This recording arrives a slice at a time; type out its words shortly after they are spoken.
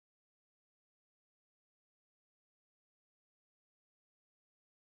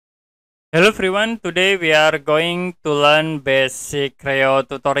Hello everyone, today we are going to learn basic Creo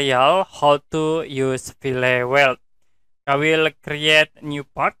tutorial how to use Fillet Weld. I will create new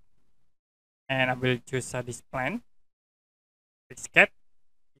part and I will choose this plan. Sketch,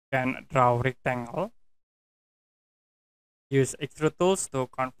 you can draw rectangle. Use extrude tools to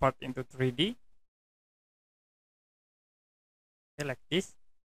convert into 3D. Okay, like this.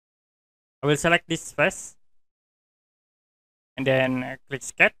 I will select this face and then click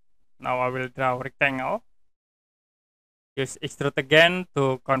sketch. Now I will draw rectangle. Use extrude again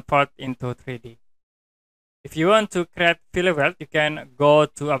to convert into 3D. If you want to create Fillet Weld, you can go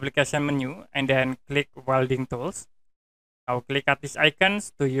to application menu and then click welding tools. Now click at these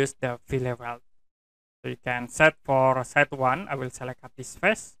icons to use the Fillet Weld. So you can set for side 1, I will select at this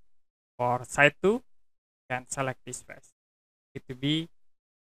face. For side 2, you can select this face. It will be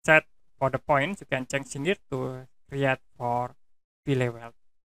set for the points, you can change in here to create for Fillet Weld.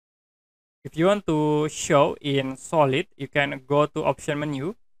 If you want to show in solid, you can go to option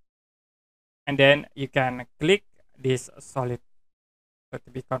menu and then you can click this solid so to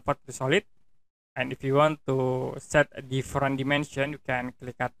be converted to solid. And if you want to set a different dimension, you can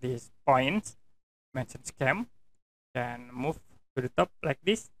click at these points, dimension scheme, you can move to the top like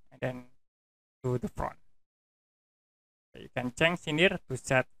this and then to the front. So you can change in here to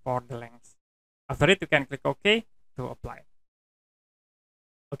set for the length. After it, you can click OK to apply.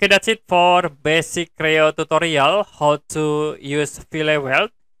 Okay, that's it for basic Creo tutorial how to use Fillet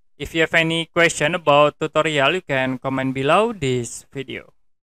Weld. If you have any question about tutorial, you can comment below this video.